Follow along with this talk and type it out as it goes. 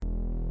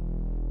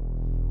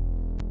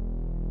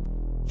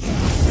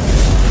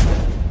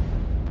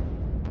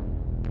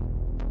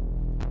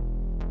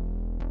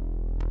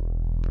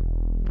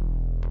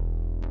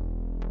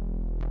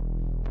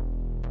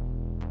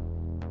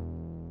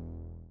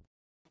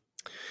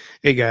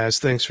Hey guys,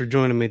 thanks for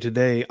joining me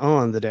today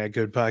on the Dad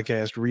Code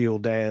Podcast. Real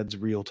dads,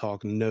 real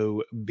talk,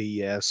 no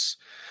BS.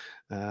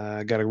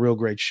 I got a real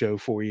great show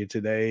for you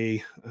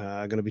today.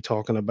 Going to be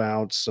talking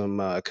about some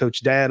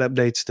Coach Dad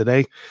updates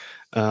today.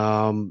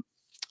 Um,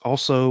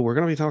 Also, we're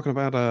going to be talking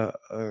about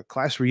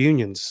class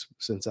reunions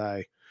since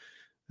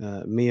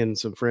me and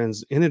some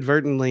friends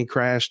inadvertently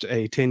crashed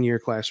a 10-year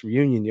class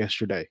reunion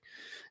yesterday.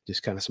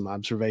 Just kind of some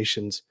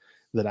observations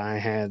that I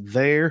had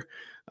there.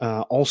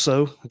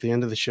 Also, at the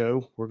end of the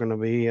show, we're going to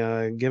be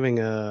giving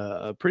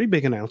a pretty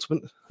big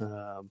announcement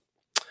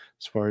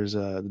as far as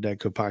the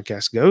Dadco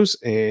podcast goes,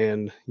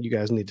 and you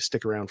guys need to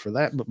stick around for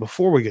that. But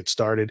before we get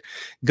started,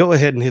 go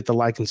ahead and hit the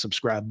like and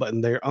subscribe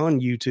button there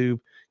on YouTube.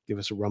 Give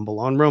us a rumble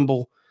on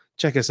Rumble.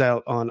 Check us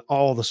out on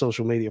all the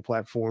social media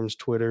platforms: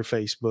 Twitter,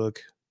 Facebook,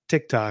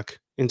 TikTok,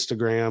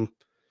 Instagram,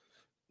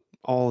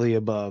 all the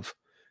above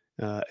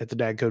at the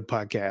Dad Code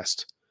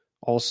Podcast.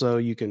 Also,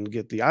 you can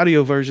get the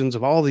audio versions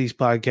of all these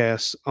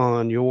podcasts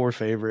on your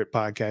favorite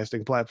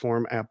podcasting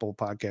platform: Apple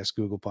Podcasts,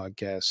 Google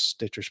Podcasts,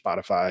 Stitcher,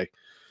 Spotify,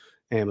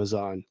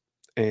 Amazon,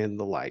 and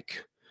the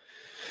like.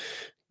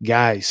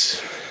 Guys,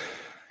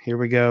 here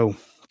we go.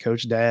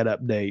 Coach Dad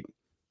update.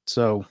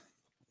 So,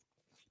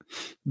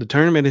 the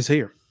tournament is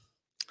here.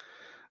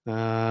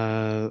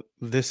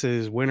 This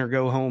is win or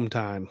go home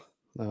time.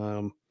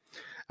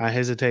 I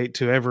hesitate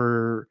to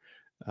ever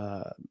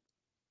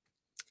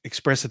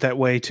express it that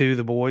way to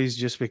the boys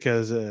just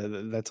because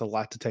that's a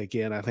lot to take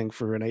in, I think,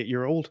 for an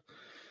 8-year-old.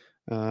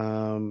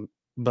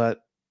 But,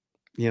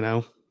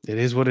 it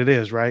is what it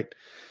is, right?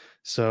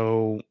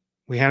 So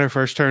we had our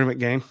first tournament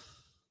game.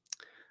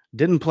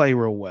 Didn't play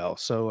real well.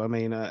 So, I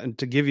mean, and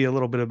to give you a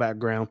little bit of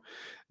background,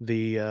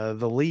 the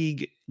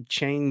league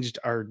changed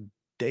our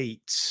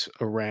dates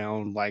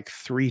around like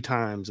 3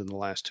 times in the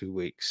last 2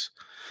 weeks.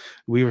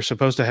 We were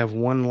supposed to have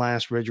one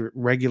last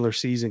regular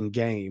season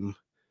game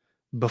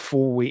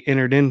before we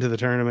entered into the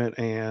tournament,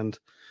 and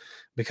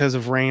because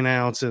of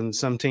rainouts and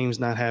some teams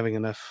not having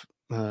enough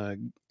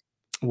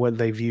what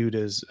they viewed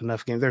as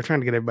enough games, they're trying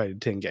to get everybody to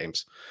 10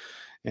 games,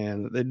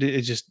 and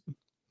it just,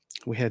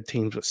 we had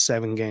teams with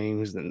 7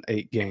 games and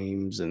 8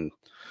 games and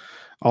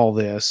all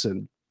this,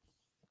 and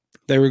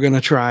they were going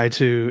to try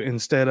to,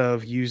 instead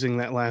of using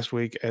that last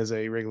week as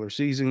a regular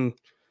season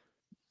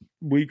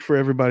week for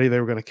everybody, they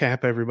were going to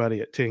cap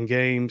everybody at 10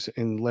 games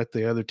and let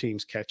the other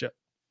teams catch up.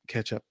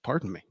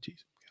 Pardon me,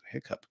 jeez, got a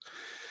hiccup.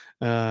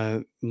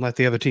 Let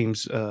the other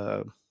teams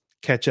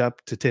catch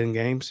up to 10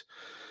 games.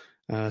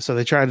 So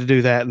they tried to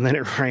do that, and then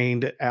it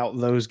rained out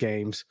those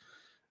games.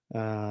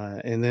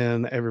 And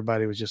then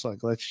everybody was just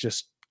like, let's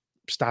just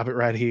stop it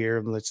right here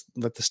and let's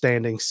let the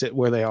standings sit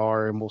where they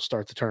are, and we'll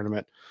start the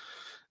tournament.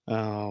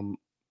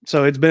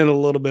 So it's been a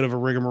little bit of a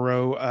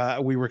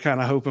rigmarole. We were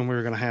kind of hoping we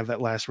were going to have that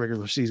last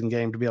regular season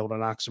game to be able to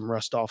knock some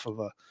rust off of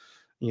a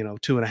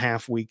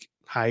 2.5 week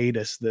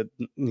hiatus that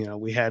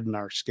we had in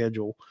our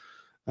schedule.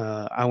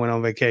 I went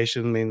on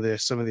vacation. I mean,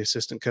 some of the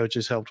assistant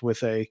coaches helped with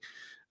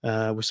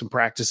some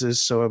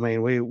practices. So I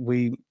mean,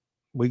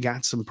 we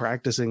got some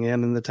practicing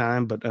in the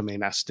time, but I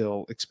mean, I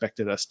still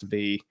expected us to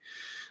be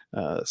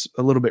a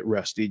little bit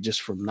rusty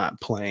just from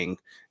not playing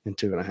in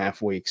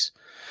 2.5 weeks.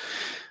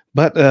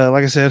 But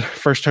like I said,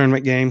 first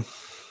tournament game,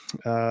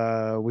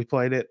 we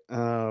played it.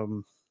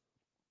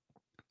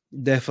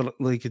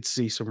 Definitely could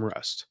see some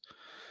rust.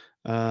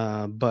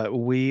 But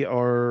we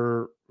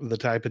are the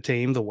type of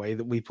team, the way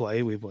that we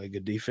play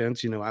good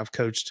defense. I've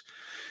coached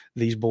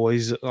these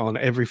boys on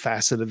every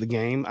facet of the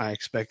game. I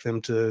expect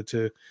them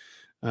to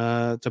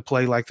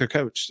play like they're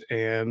coached,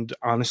 and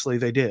honestly,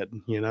 they did.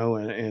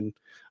 And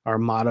our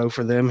motto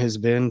for them has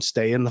been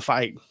stay in the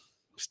fight,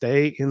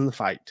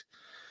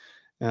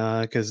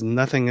 because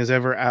nothing is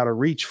ever out of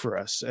reach for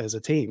us as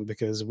a team,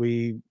 because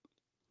we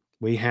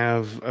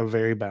have a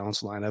very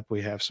balanced lineup.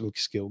 We have some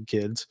skilled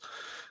kids,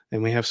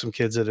 and we have some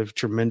kids that have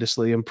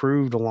tremendously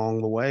improved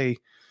along the way.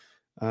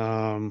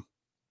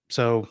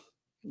 So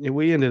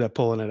we ended up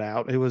pulling it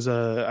out. It was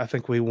I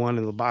think we won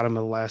in the bottom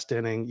of the last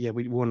inning. Yeah,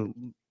 we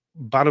won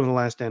bottom of the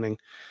last inning.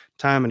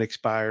 Time had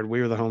expired.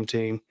 We were the home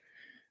team.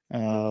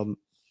 And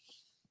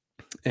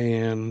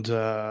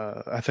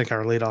I think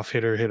our leadoff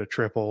hitter hit a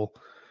triple,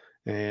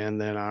 and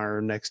then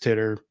our next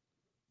hitter,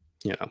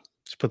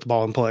 just put the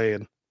ball in play,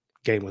 and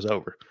game was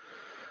over.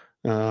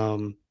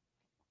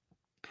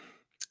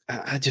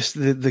 I just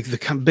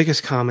the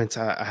biggest comments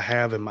I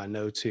have in my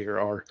notes here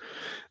are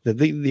that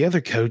the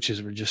other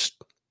coaches were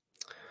just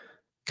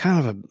kind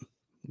of a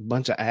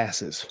bunch of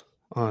asses.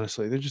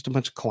 Honestly, they're just a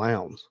bunch of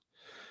clowns.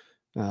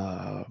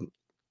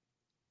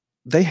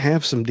 They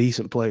have some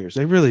decent players.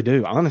 They really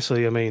do.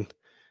 Honestly, I mean,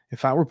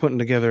 if I were putting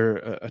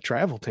together a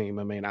travel team,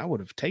 I mean, I would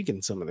have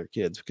taken some of their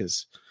kids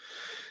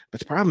but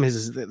the problem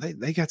is that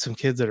they got some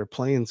kids that are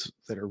playing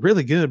that are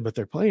really good, but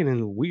they're playing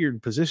in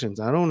weird positions.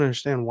 I don't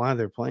understand why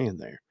they're playing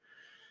there.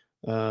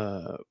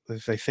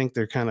 If they think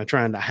they're kind of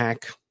trying to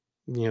hack,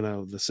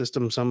 the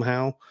system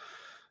somehow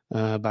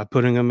by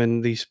putting them in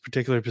these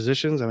particular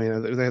positions. I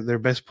mean, their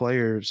best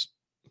players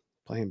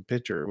playing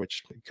pitcher,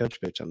 which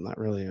coach pitch. I'm not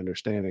really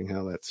understanding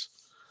how that's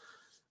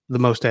the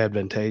most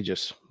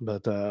advantageous.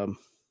 But uh,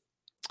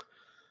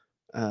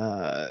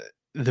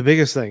 the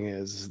biggest thing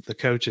is the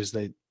coaches,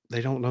 they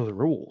don't know the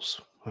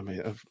rules. I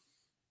mean,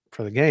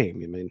 for the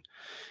game. I mean,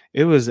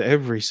 it was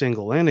every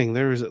single inning.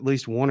 There was at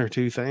least one or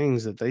two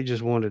things that they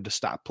just wanted to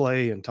stop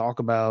play and talk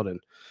about and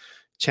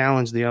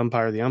challenge the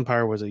umpire. The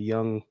umpire was a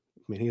young,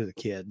 I mean, he was a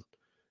kid,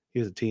 he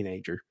was a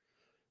teenager.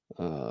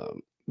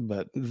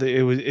 But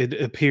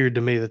it appeared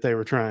to me that they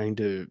were trying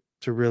to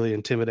really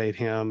intimidate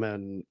him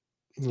and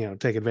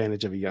take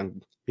advantage of a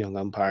young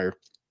umpire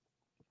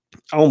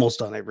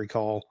almost on every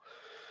call.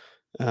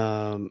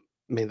 I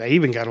mean, they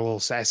even got a little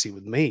sassy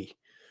with me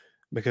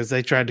because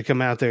they tried to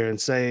come out there and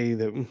say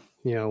that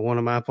one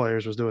of my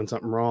players was doing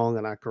something wrong,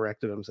 and I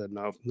corrected them. Said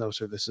no, no,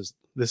 sir, this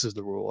is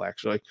the rule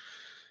actually.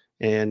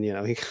 And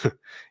he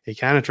he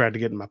kind of tried to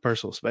get in my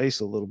personal space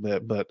a little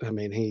bit, but I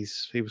mean he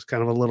was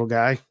kind of a little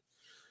guy.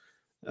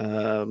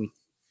 Um,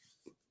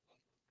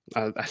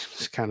 I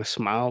just kind of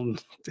smiled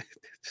and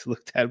just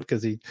looked at him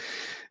because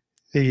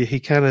he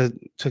kind of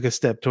took a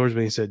step towards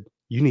me and said,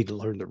 "You need to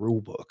learn the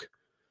rule book."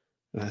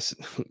 And I said,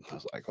 I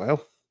was like,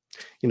 well,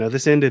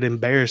 this ended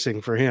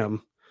embarrassing for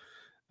him.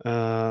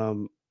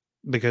 Um,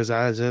 because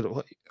I said,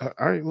 well, all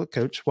right, look,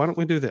 coach, why don't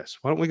we do this?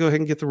 Why don't we go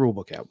ahead and get the rule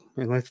book out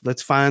and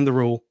let's find the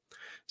rule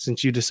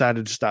since you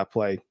decided to stop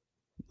play.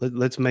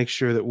 Let's make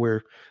sure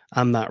that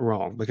I'm not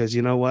wrong, because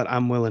you know what?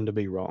 I'm willing to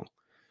be wrong,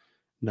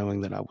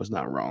 knowing that I was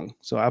not wrong.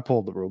 So I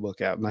pulled the rule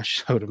book out and I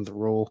showed him the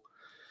rule.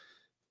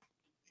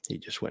 He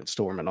just went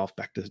storming off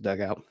back to his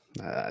dugout.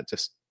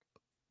 It's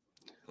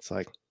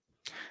like,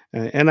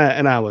 and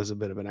I was a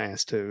bit of an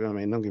ass too. I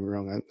mean, don't get me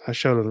wrong. I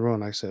showed him the rule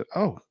and I said,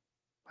 "Oh,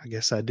 I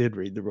guess I did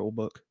read the rule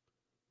book."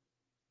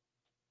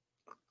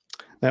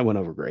 That went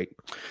over great.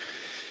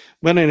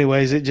 But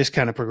anyways, it just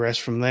kind of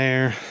progressed from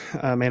there.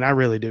 I mean, I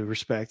really do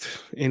respect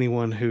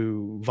anyone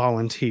who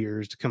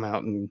volunteers to come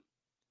out and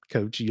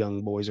coach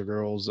young boys or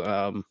girls.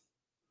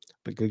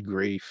 But good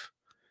grief,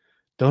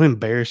 don't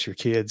embarrass your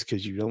kids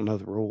because you don't know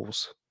the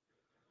rules.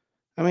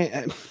 I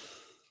mean,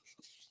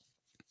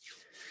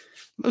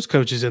 most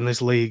coaches in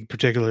this league,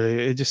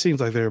 particularly, it just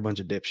seems like they're a bunch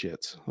of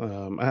dipshits.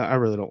 I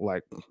really don't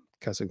like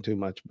cussing too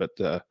much, but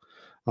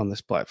on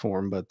this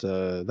platform, but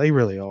they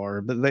really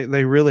are. But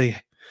they really,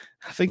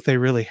 I think they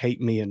really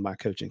hate me and my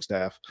coaching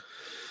staff,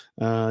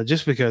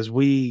 just because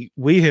we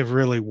have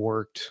really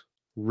worked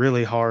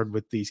really hard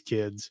with these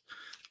kids,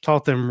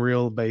 taught them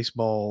real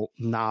baseball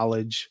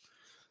knowledge.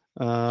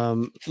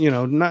 Not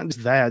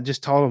just that,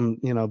 just taught them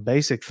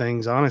basic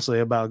things, honestly,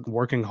 about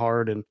working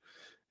hard and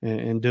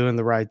doing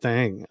the right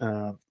thing.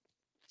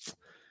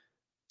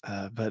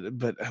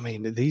 But I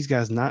mean, these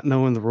guys not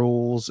knowing the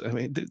rules. I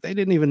mean, they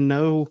didn't even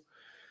know.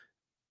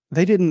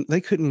 They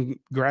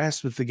couldn't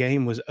grasp that the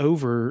game was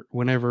over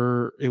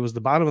whenever it was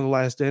the bottom of the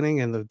last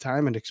inning and the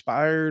time had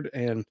expired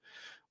and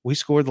we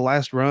scored the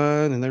last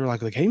run, and they were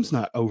like, "The game's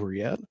not over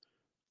yet.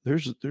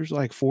 There's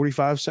like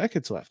 45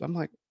 seconds left." I'm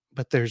like,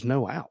 "But there's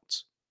no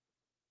outs."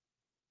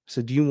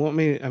 So do you want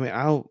me? I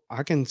mean,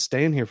 I can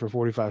stand here for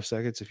 45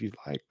 seconds if you'd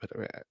like, but I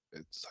mean,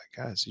 it's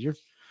like, guys,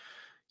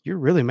 you're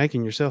really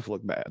making yourself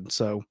look bad.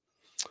 So,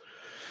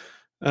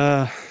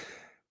 uh,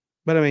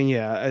 but I mean,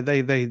 yeah,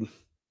 they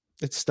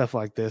it's stuff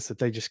like this that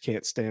they just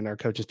can't stand our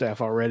coaching staff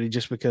already,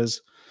 just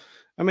because.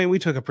 I mean, we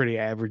took a pretty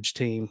average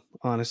team,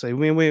 honestly. I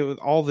mean, we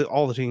all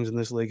the teams in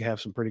this league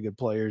have some pretty good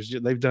players.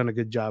 They've done a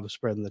good job of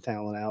spreading the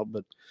talent out,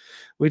 but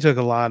we took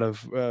a lot of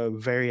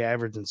very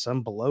average and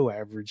some below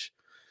average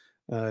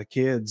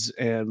kids,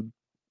 and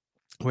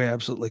we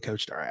absolutely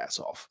coached our ass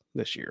off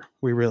this year.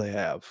 We really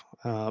have.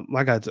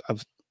 Like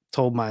I've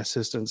told my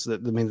assistants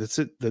that, I mean,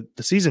 the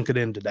season could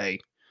end today,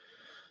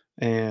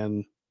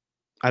 and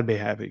I'd be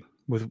happy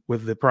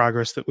with the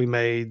progress that we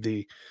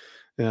made,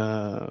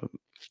 uh,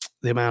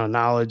 the amount of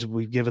knowledge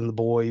we've given the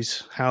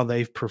boys, how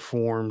they've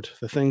performed,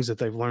 the things that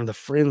they've learned, the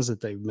friends that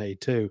they've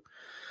made too.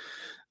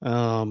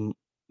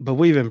 But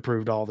we've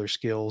improved all their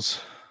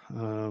skills,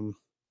 um,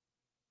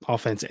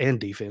 offense and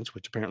defense,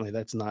 which apparently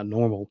that's not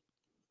normal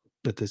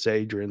at this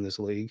age or in this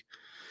league.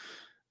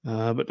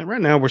 But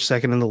right now we're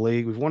second in the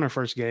league. We've won our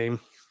first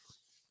game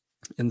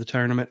in the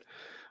tournament.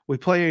 We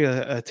play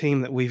a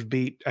team that we've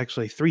beat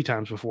actually 3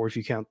 times before, if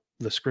you count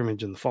the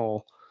scrimmage in the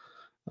fall,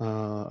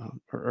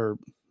 or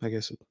I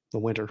guess the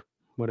winter,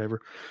 whatever,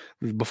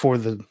 before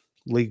the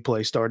league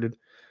play started.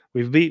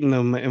 We've beaten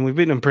them, and we've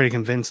beaten them pretty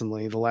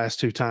convincingly the last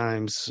 2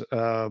 times.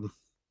 But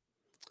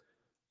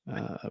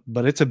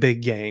it's a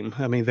big game.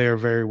 I mean, they're a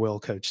very well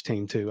coached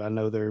team too. I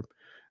know their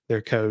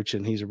coach,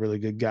 and he's a really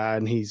good guy,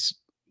 and he's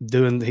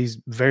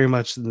very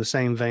much in the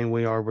same vein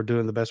we are. We're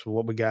doing the best with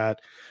what we got,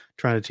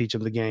 trying to teach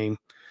them the game.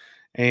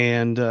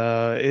 And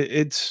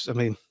it's, I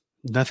mean,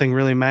 nothing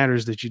really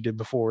matters that you did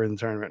before in the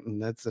tournament,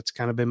 and that's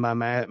kind of been my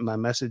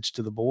message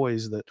to the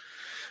boys, that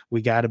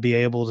we got to be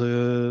able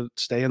to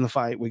stay in the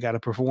fight. We got to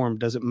perform.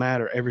 Doesn't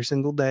matter. Every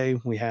single day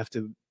we have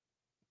to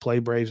play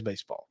Braves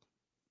baseball.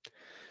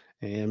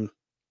 And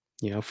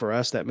for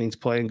us, that means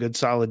playing good,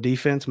 solid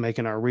defense,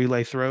 making our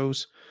relay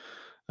throws,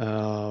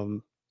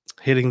 um,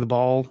 hitting the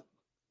ball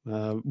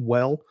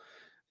well.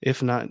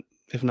 If not,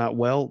 if not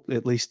well,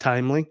 at least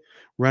timely,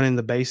 running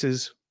the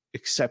bases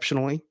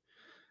exceptionally,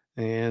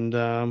 and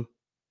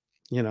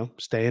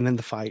staying in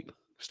the fight.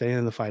 Staying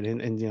in the fight.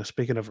 And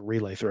speaking of a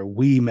relay throw,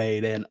 we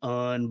made an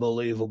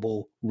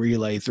unbelievable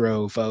relay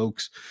throw,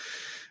 folks.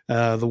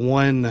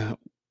 The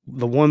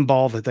one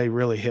ball that they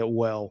really hit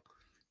well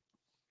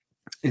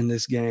in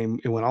this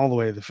game, it went all the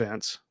way to the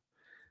fence.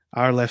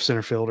 Our left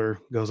center fielder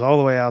goes all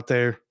the way out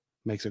there,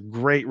 makes a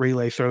great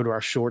relay throw to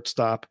our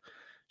shortstop.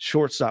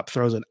 Shortstop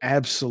throws an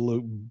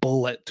absolute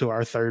bullet to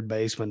our third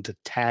baseman to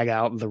tag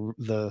out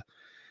the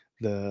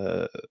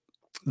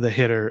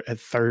hitter at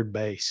third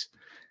base.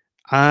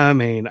 I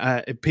mean,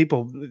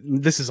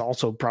 this is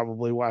also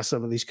probably why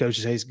some of these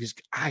coaches hate, because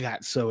I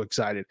got so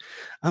excited.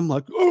 I'm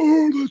like,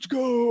 oh, let's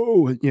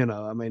go.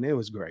 I mean, it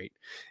was great.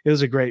 It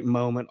was a great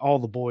moment. All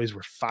the boys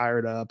were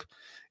fired up.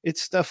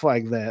 It's stuff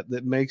like that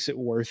that makes it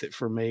worth it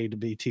for me to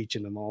be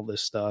teaching them all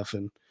this stuff.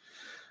 And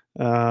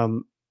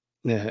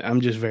yeah,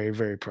 I'm just very,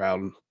 very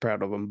proud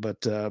of them.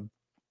 But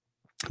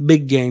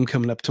big game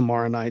coming up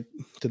tomorrow night.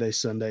 Today's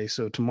Sunday.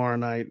 So tomorrow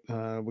night,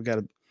 we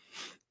got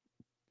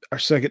our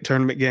second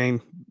tournament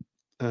game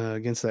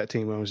against that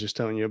team I was just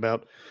telling you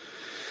about.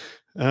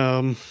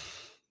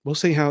 We'll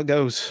see how it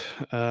goes.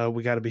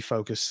 We got to be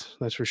focused.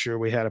 That's for sure.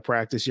 We had a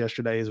practice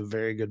yesterday. It was a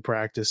very good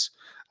practice.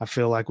 I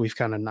feel like we've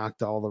kind of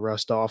knocked all the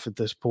rust off at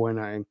this point.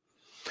 I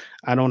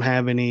don't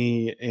have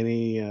any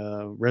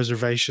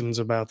reservations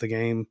about the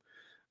game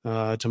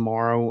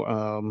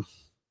tomorrow.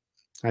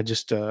 I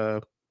just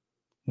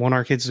want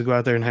our kids to go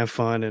out there and have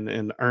fun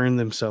and earn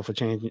themselves a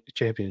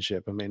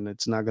championship. I mean,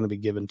 it's not going to be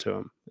given to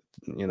them.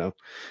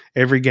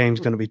 Every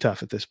game's going to be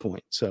tough at this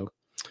point. So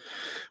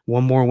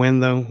one more win,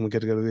 though, we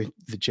got to go to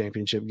the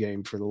championship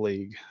game for the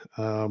league.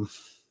 I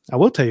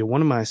will tell you,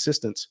 one of my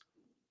assistants,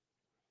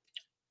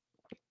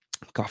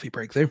 coffee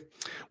break there,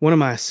 one of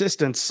my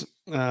assistants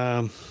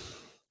after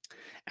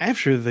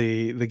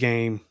the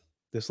game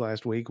this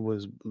last week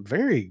was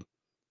very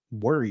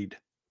worried,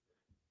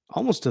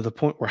 almost to the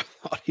point where I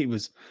thought he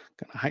was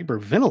going to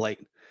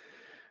hyperventilate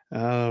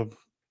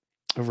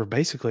over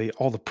basically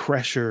all the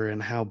pressure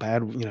and how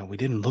bad, we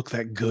didn't look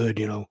that good.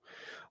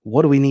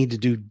 What do we need to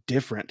do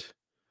different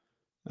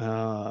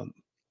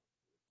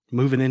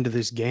moving into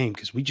this game?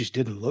 Because we just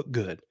didn't look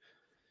good.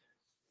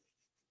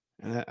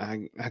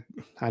 I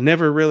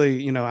never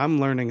really, I'm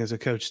learning as a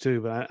coach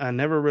too, but I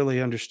never really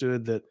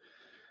understood that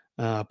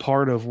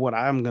part of what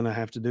I'm going to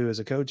have to do as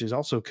a coach is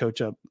also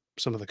coach up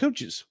some of the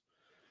coaches.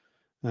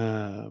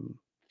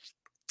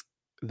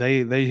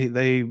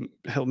 They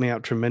help me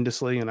out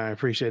tremendously, and I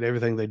appreciate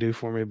everything they do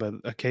for me, but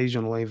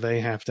occasionally they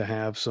have to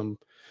have some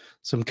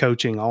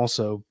coaching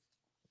also.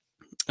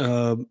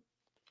 As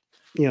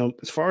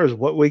far as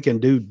what we can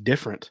do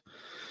different,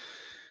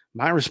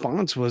 my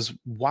response was,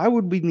 why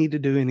would we need to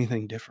do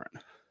anything different?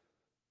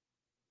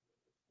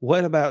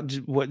 What about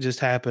what just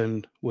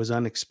happened was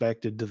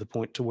unexpected to the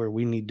point to where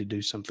we need to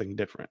do something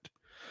different?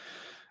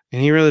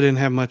 And he really didn't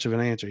have much of an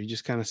answer. He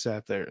just kind of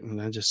sat there,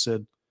 and I just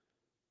said,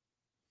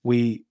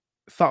 we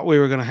thought we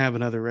were going to have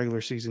another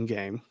regular season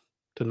game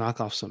to knock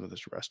off some of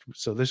this rust.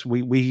 So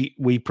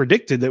we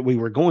predicted that we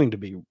were going to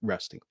be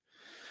resting,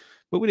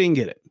 but we didn't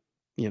get it.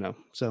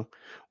 So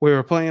we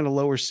were playing a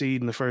lower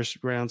seed in the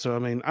first round. So, I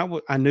mean,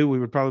 I knew we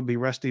would probably be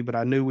rusty, but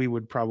I knew we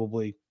would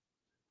probably,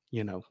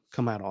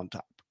 come out on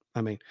top.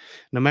 I mean,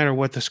 no matter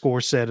what the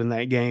score said in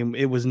that game,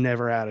 it was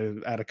never out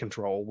of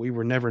control. We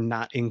were never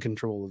not in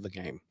control of the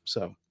game.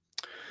 So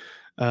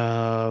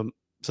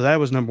that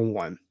was number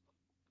one.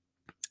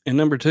 And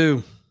number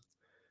two,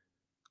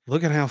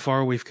 look at how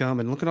far we've come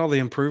and look at all the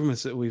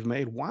improvements that we've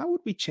made. Why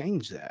would we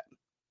change that?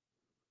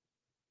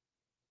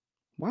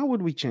 Why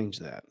would we change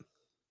that?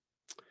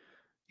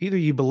 Either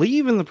you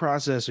believe in the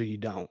process or you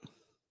don't.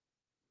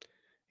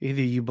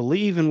 Either you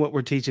believe in what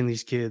we're teaching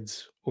these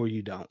kids or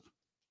you don't.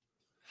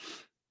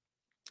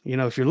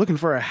 If you're looking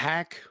for a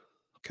hack,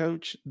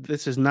 coach,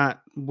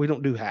 we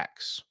don't do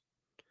hacks.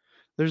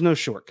 There's no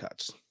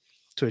shortcuts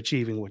to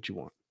achieving what you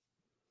want.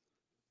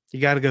 You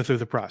got to go through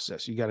the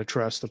process. You got to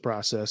trust the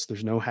process.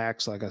 There's no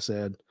hacks, like I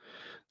said.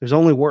 There's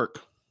only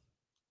work,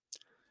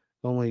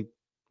 only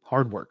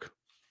hard work.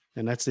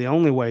 And that's the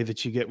only way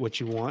that you get what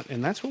you want.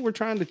 And that's what we're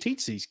trying to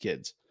teach these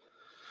kids.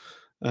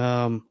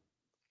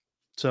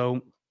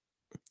 So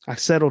I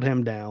settled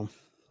him down,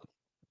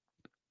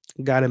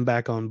 got him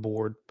back on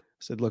board. I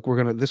said, look,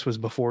 this was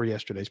before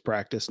yesterday's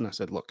practice. And I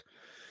said, look,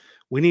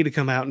 we need to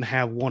come out and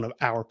have one of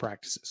our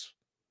practices.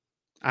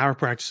 Our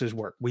practices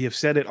work. We have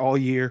said it all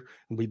year,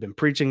 and we've been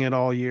preaching it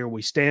all year.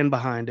 We stand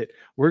behind it.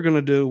 We're going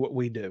to do what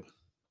we do,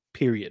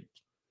 period.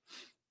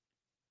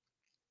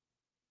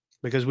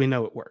 Because we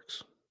know it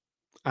works.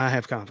 I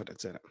have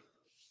confidence in it.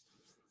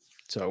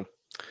 So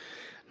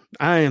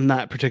I am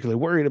not particularly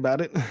worried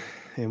about it.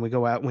 And we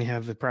go out and we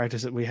have the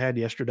practice that we had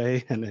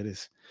yesterday, and it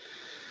is,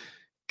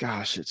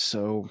 gosh,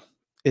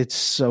 it's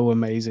so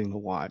amazing to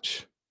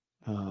watch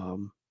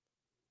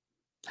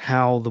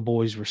how the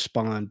boys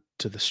respond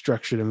to the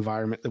structured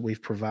environment that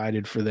we've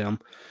provided for them.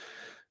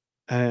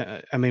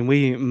 I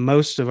mean,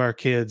 most of our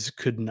kids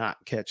could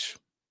not catch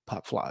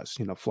pop flies,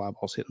 fly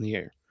balls hitting the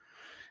air.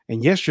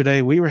 And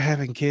yesterday we were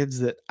having kids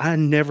that I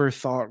never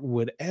thought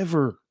would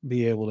ever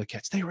be able to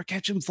catch. They were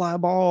catching fly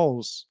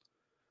balls.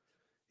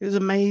 It was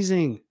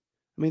amazing.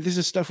 I mean, this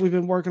is stuff we've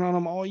been working on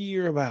them all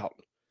year about.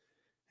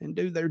 And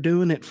dude, they're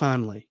doing it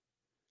finally.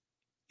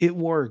 It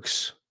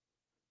works.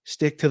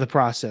 Stick to the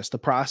process. The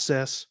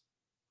process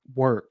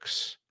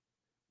works,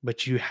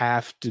 but you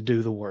have to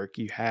do the work.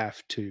 You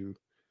have to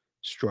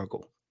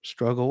struggle.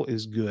 Struggle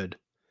is good.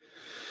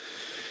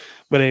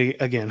 But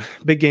again,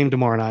 big game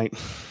tomorrow night.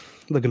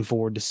 Looking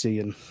forward to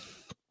seeing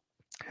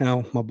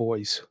how my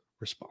boys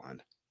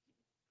respond.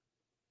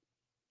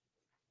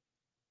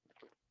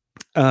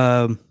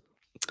 And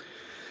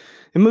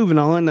moving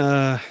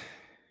on,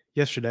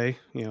 yesterday,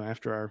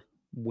 after our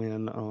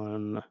win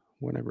on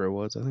whenever it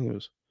was, I think it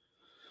was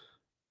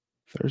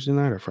Thursday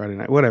night or Friday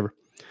night, whatever.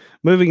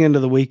 Moving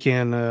into the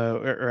weekend,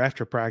 or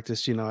after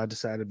practice, I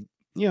decided,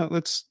 I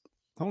want to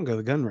go to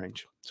the gun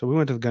range. So we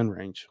went to the gun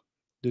range,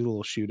 do a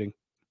little shooting,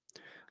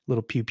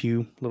 little pew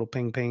pew, little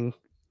ping ping.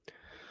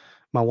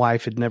 My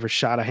wife had never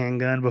shot a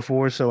handgun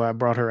before, so I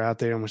brought her out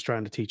there and was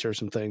trying to teach her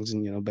some things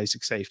and,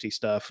 basic safety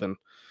stuff. And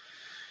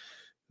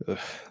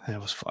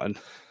that was fun.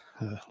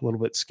 A little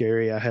bit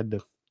scary. I had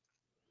to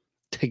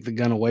take the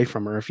gun away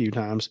from her a few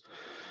times.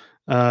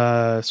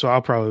 So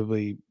I'll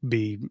probably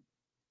be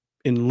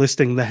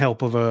enlisting the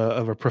help of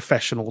a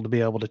professional to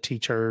be able to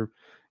teach her,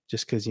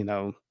 just because,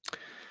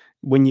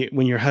 when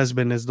your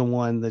husband is the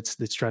one that's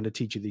trying to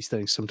teach you these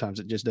things,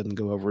 sometimes it just doesn't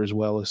go over as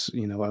well as,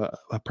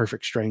 a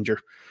perfect stranger.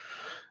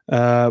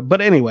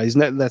 But anyways,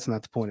 that's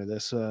not the point of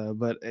this.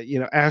 But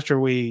after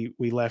we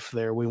left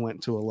there, we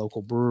went to a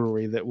local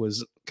brewery that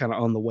was kind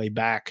of on the way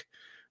back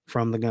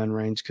from the gun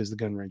range, because the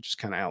gun range is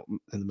kind of out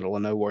in the middle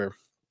of nowhere,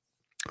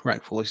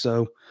 rightfully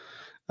so.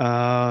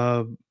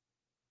 But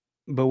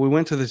we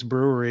went to this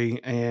brewery,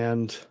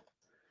 and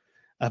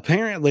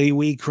apparently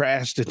we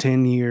crashed a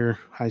 10-year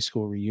high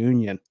school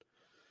reunion,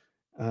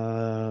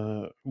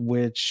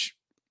 which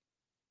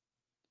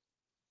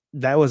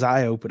that was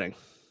eye-opening.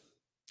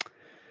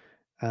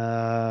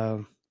 A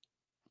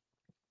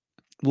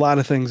lot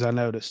of things I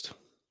noticed.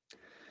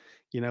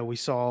 We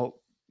still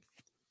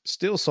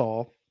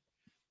saw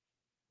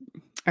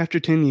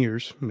after 10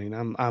 years. I mean,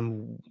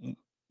 I'm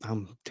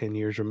 10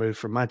 years removed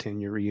from my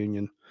 10-year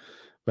reunion,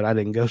 but I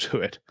didn't go to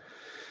it.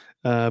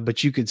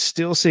 But you could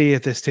still see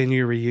at this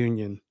 10-year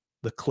reunion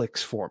the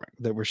cliques forming,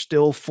 that were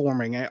still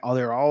forming. There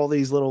are all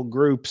these little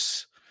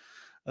groups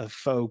of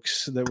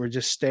folks that were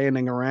just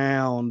standing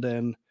around,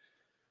 and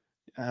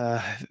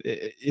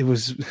it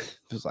was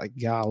like,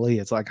 golly,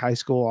 it's like high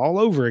school all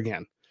over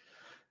again.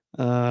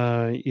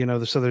 So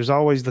there's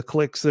always the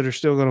cliques that are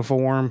still going to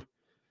form,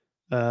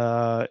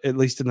 at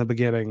least in the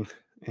beginning.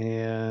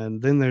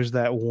 And then there's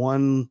that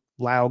one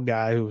loud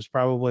guy who was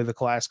probably the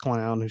class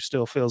clown, who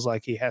still feels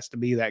like he has to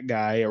be that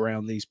guy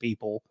around these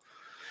people.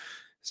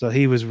 So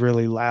he was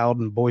really loud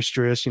and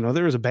boisterous.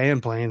 There was a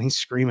band playing, he's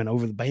screaming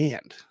over the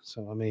band.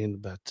 So, I mean,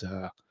 but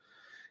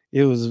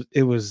it was,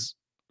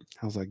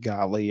 I was like,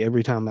 golly,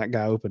 every time that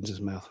guy opens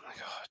his mouth, I'm like,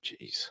 oh,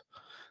 geez,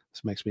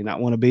 this makes me not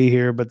want to be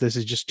here, but this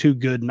is just too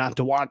good not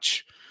to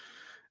watch.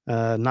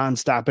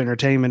 Nonstop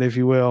entertainment, if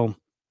you will.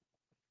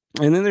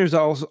 And then there's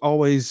also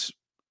always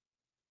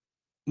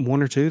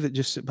one or two that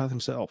just sit by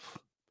themselves.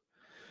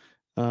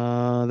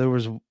 There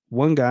was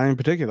one guy in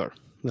particular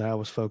that I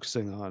was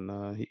focusing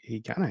on. He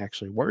kind of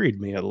actually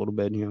worried me a little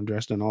bit,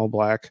 dressed in all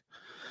black.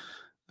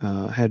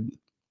 It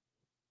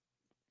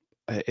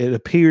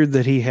appeared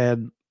that he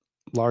had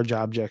large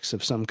objects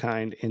of some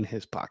kind in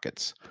his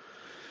pockets.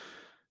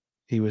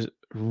 He was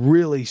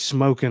really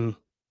smoking.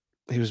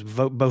 He was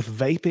both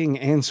vaping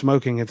and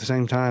smoking at the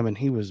same time, and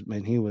he was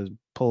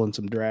pulling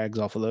some drags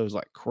off of those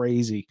like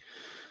crazy,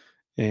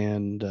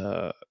 and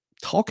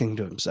talking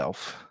to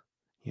himself,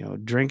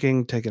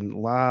 drinking, taking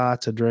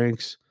lots of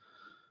drinks.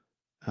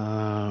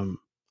 I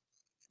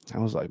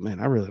was like, man,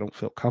 I really don't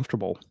feel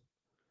comfortable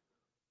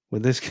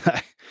with this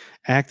guy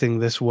acting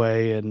this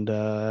way. And,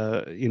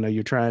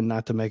 you're trying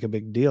not to make a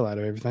big deal out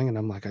of everything. And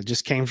I'm like, I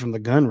just came from the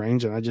gun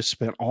range and I just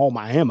spent all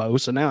my ammo.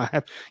 So now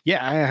I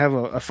have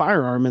a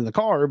firearm in the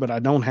car, but I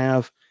don't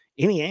have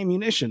any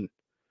ammunition.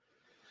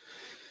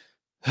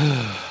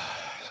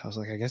 I was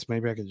like, I guess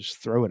maybe I could just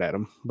throw it at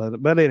him.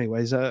 But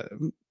anyways,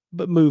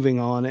 but moving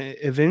on,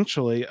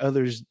 eventually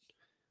others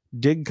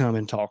did come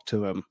and talk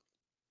to him.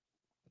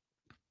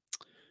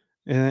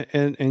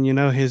 And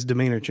his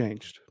demeanor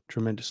changed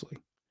tremendously.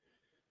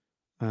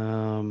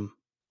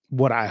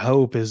 What I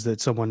hope is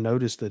that someone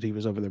noticed that he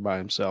was over there by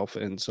himself,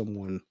 and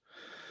someone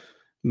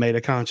made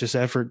a conscious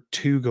effort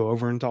to go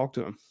over and talk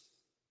to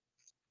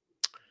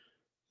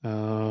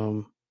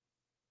him.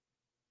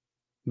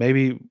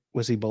 Maybe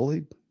was he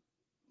bullied?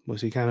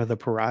 Was he kind of the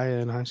pariah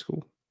in high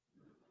school?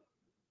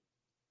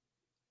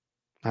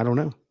 I don't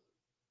know.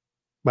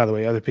 By the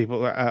way, other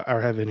people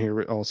are having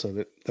here also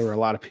that there were a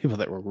lot of people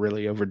that were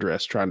really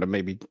overdressed, trying to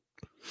maybe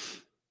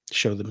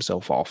show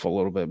themselves off a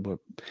little bit. But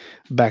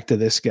back to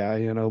this guy,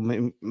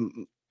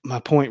 my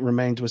point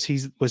remains: was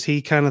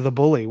he kind of the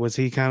bully? Was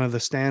he kind of the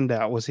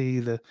standout? Was he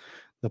the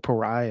the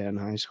pariah in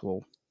high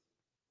school.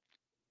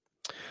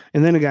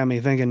 And then it got me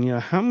thinking,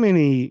 how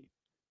many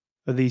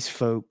of these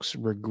folks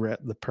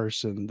regret the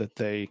person that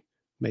they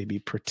maybe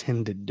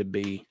pretended to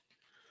be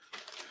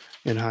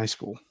in high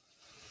school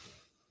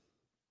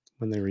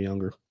when they were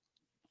younger?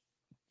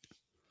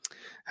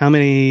 How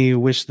many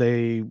wish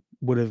they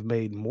would have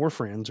made more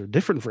friends or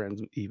different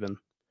friends even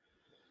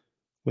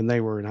when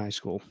they were in high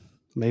school?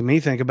 Made me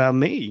think about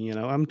me.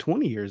 I'm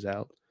 20 years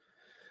out.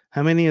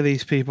 How many of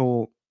these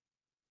people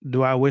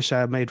do I wish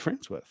I had made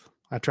friends with?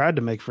 I tried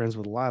to make friends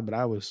with a lot, but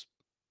I was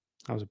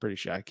a pretty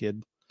shy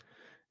kid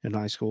in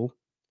high school.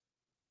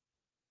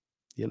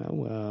 You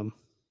know,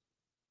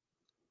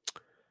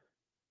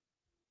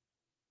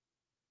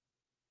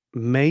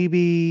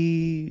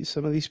 maybe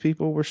some of these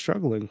people were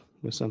struggling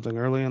with something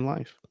early in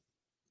life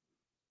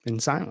in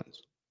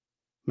silence.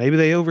 Maybe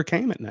they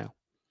overcame it now.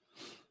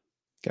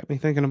 Got me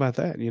thinking about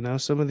that.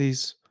 Some of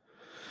these,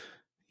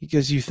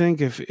 because you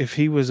think if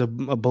he was a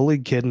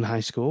bullied kid in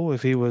high school,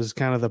 if he was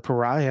kind of the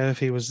pariah, if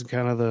he was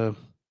kind of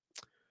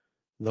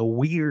the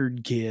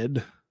weird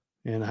kid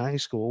in high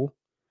school,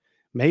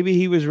 maybe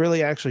he was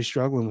really actually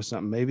struggling with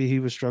something. Maybe he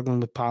was struggling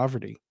with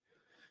poverty.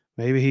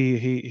 Maybe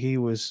he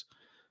was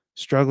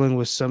struggling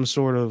with some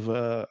sort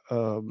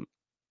of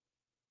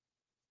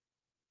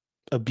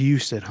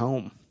abuse at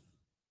home,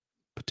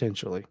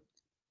 potentially.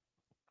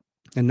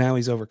 And now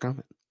he's overcome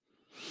it.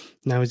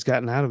 Now he's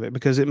gotten out of it,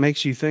 because it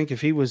makes you think,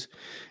 if he was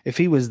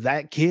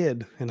that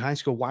kid in high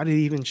school, why did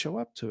he even show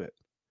up to it?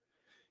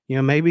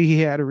 Maybe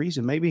he had a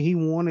reason. Maybe he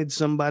wanted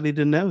somebody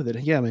to know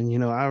that, yeah,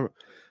 man,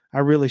 I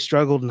really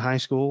struggled in high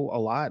school a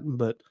lot,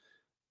 but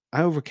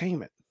I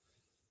overcame it.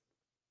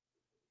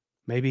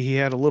 Maybe he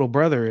had a little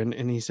brother,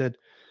 and he said,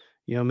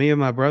 me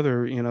and my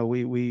brother,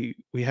 we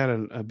had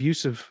an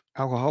abusive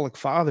alcoholic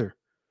father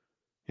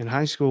in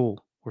high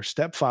school, or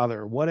stepfather,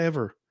 or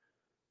whatever,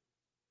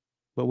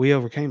 but we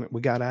overcame it.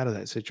 We got out of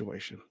that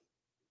situation.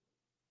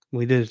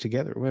 We did it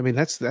together. I mean,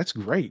 that's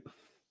great.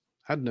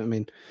 I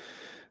mean,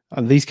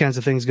 these kinds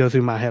of things go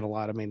through my head a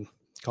lot. I mean,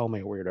 call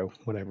me a weirdo,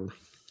 whatever.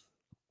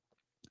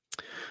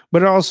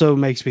 But it also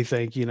makes me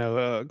think,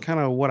 kind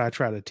of what I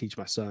try to teach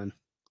my son,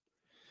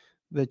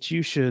 that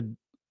you should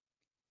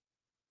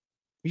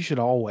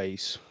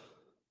always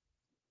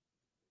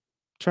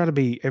try to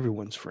be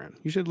everyone's friend.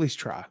 You should at least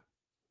try.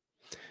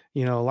 A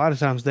lot of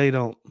times they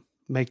don't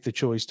make the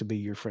choice to be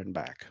your friend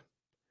back.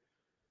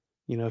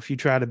 If you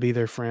try to be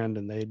their friend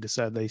and they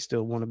decide they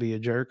still want to be a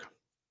jerk,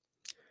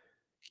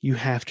 you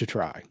have to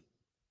try.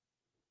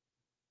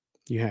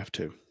 You have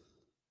to.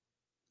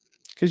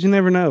 Because you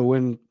never know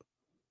when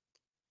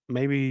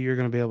maybe you're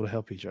going to be able to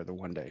help each other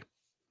one day.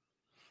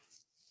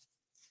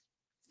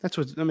 That's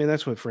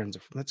what friends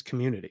are. That's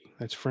community.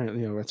 That's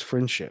that's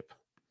friendship.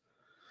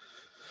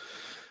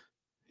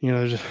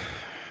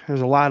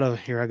 There's a lot of,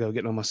 here I go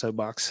getting on my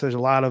soapbox. There's a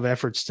lot of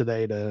efforts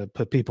today to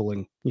put people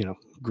in,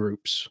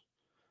 groups,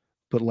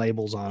 put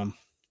labels on them.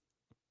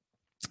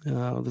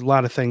 There's a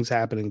lot of things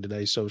happening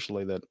today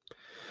socially that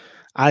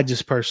I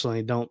just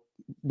personally don't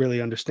really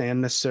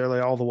understand necessarily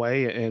all the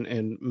way,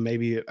 and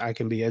maybe I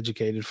can be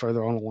educated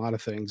further on a lot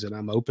of things, and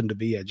I'm open to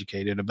be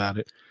educated about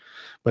it.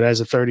 But as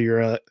a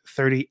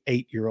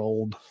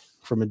 38-year-old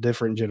from a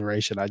different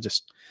generation,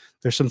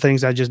 there's some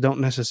things I just don't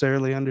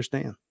necessarily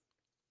understand.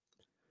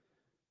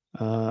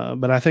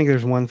 But I think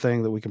there's one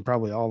thing that we can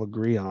probably all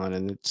agree on,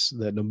 and it's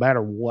that no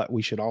matter what,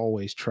 we should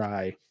always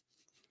try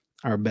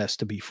our best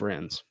to be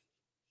friends.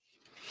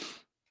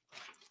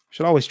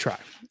 Should always try,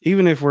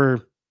 even if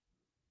we're,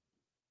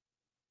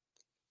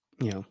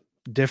 you know,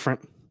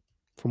 different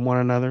from one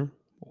another,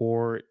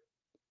 or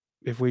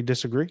if we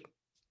disagree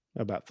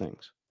about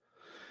things.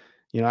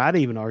 I'd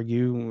even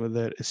argue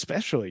that,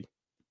 especially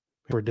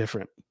if we're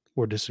different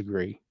or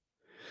disagree,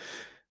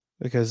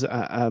 because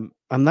I'm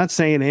not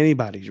saying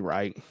anybody's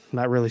right. I'm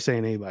not really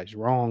saying anybody's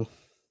wrong.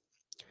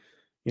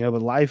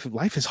 But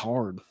life is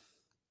hard.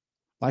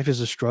 Life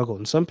is a struggle,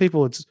 and some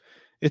people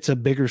it's a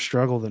bigger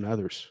struggle than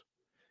others.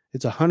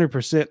 It's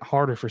 100%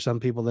 harder for some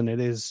people than it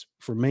is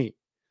for me,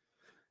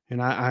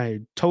 and I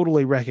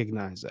totally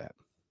recognize that.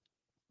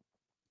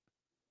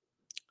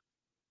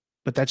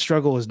 But that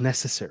struggle is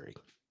necessary.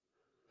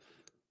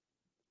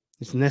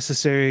 It's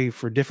necessary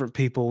for different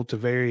people to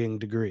varying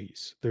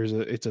degrees.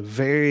 It's a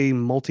very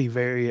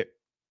multivariate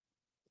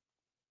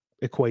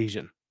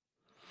equation.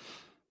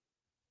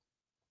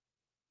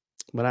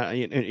 But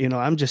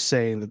I'm just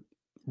saying that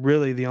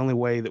really the only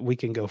way that we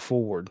can go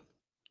forward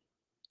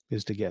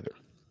is together.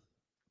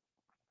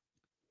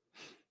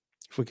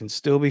 If we can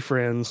still be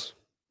friends,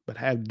 but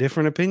have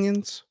different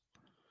opinions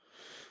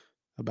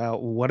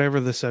about whatever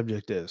the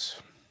subject is,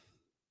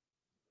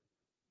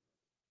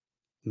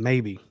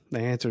 maybe the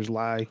answers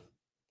lie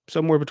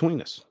somewhere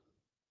between us.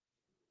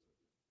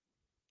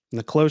 And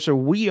the closer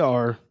we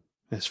are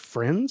as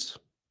friends,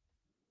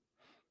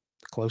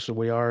 the closer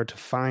we are to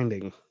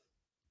finding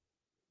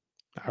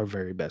our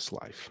very best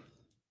life.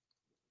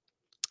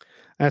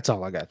 That's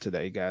all I got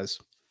today, guys.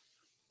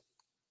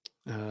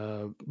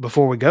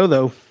 Before we go,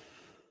 though,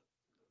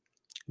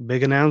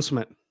 big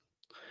announcement.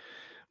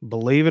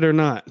 Believe it or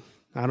not,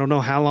 I don't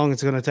know how long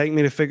it's going to take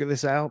me to figure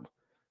this out,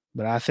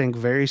 but I think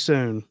very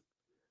soon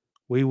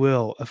we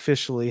will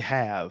officially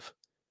have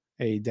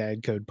a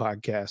Dad Code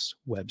Podcast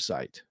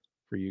website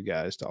for you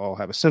guys to all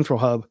have a central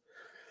hub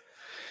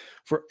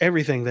for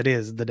everything that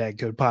is the Dad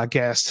Code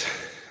Podcast.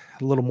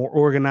 A little more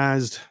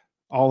organized,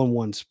 all in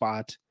one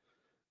spot,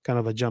 kind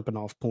of a jumping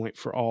off point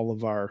for all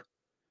of our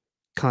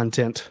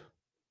content.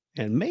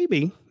 And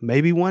maybe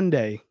one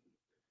day,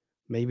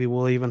 maybe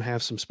we'll even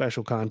have some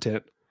special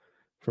content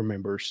for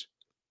members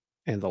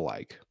and the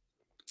like.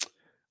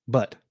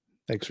 But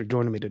thanks for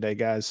joining me today,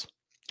 guys,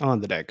 on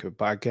the Dad Code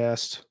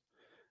Podcast.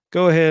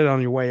 Go ahead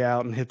on your way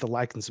out and hit the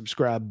like and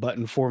subscribe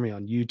button for me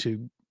on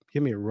YouTube.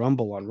 Give me a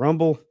rumble on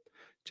Rumble.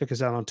 Check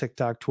us out on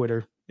TikTok,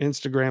 Twitter,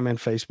 Instagram, and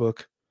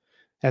Facebook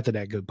at the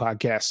Dad Code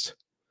Podcast.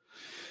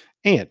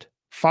 And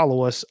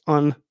follow us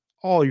on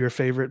all your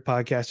favorite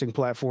podcasting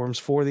platforms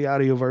for the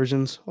audio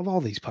versions of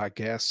all these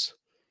podcasts.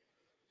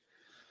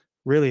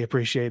 Really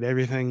appreciate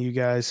everything, you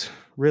guys.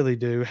 Really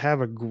do.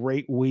 Have a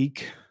great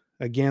week.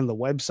 Again, the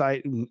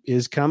website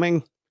is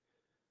coming.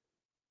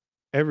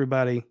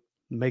 Everybody,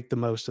 make the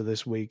most of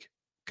this week.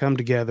 Come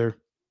together,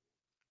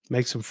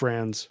 make some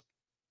friends.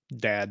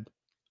 Dad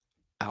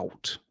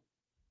out.